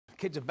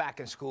Kids are back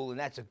in school, and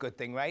that's a good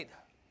thing, right?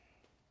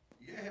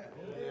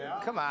 Yeah.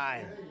 Come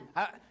on.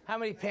 How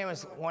many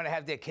parents want to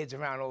have their kids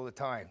around all the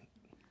time?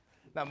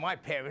 Not my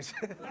parents.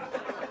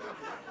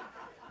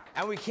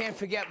 And we can't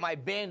forget my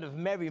band of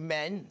merry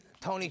men,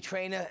 Tony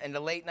Traina and the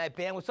Late Night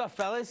Band. What's up,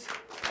 fellas?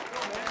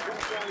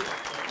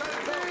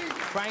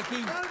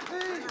 Frankie?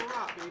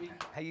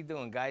 How you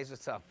doing, guys?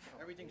 What's up?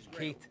 Everything's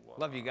great. Keith,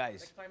 love you guys.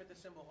 Next time at the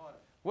Symbol Harder.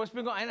 What's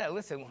been going on? I know,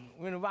 listen,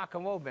 we're in a rock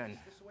and roll band.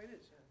 This is the way it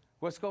is, yeah.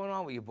 What's going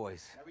on with you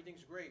boys?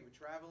 Everything's great.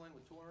 We're traveling,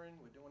 we're touring,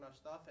 we're doing our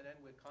stuff, and then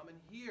we're coming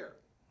here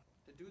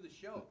to do the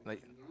show.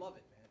 Like- We love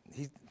it,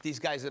 man. These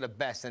guys are the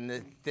best, and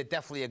they're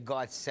definitely a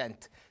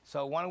godsend.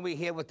 So why don't we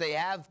hear what they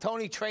have?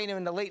 Tony Traina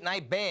and the Late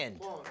Night Band.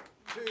 1,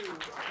 2, 1,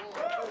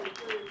 2,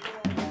 3,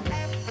 4.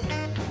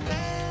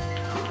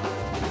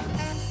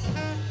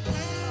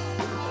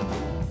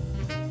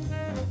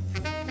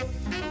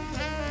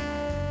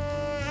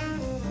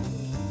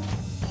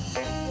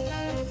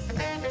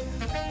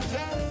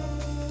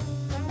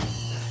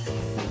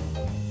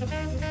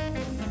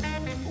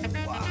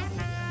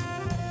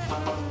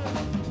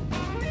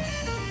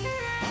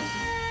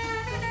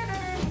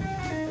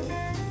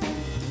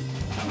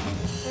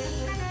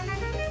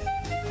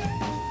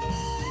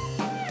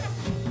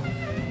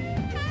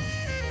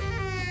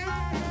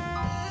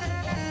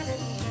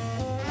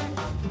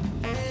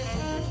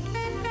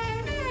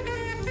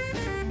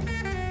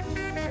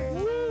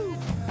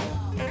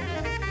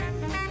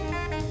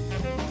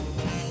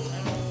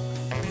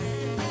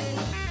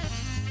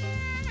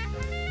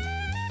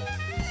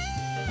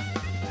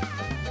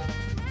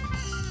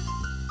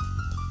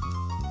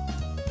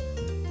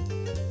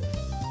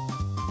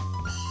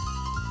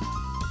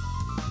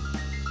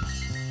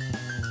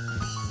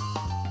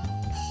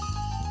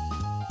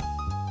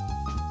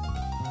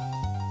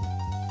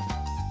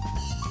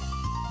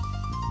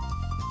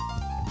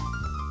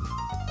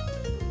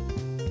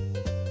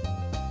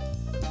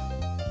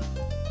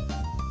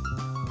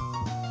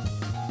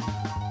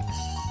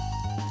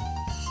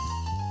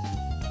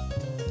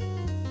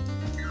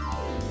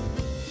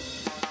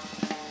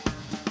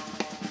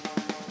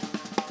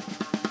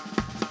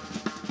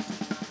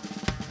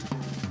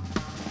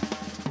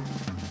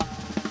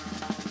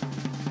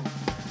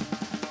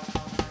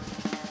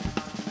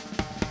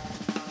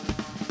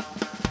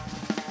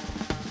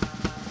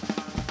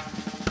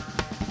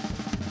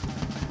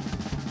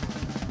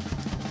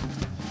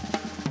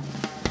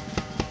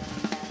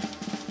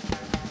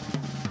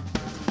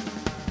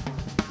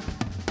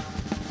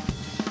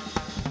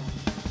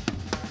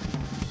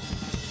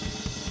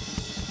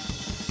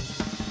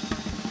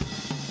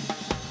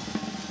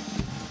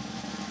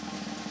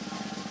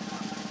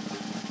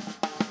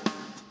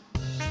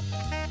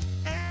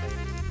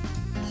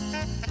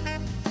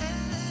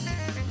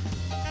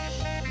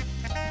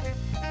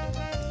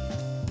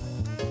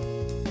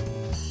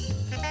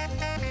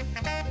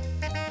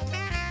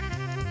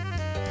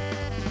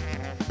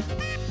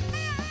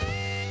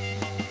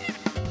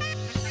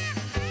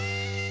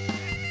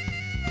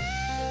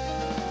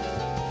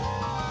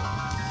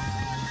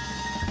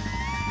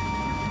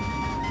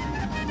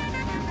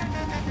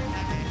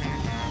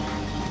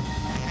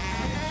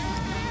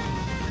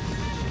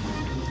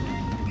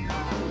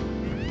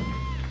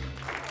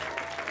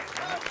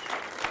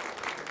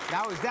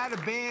 Now, is that a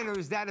band or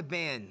is that a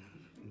band?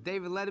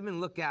 David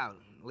Letterman, look out.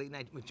 Late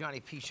Night with Johnny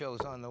P.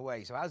 show's on the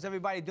way. So how's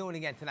everybody doing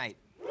again tonight?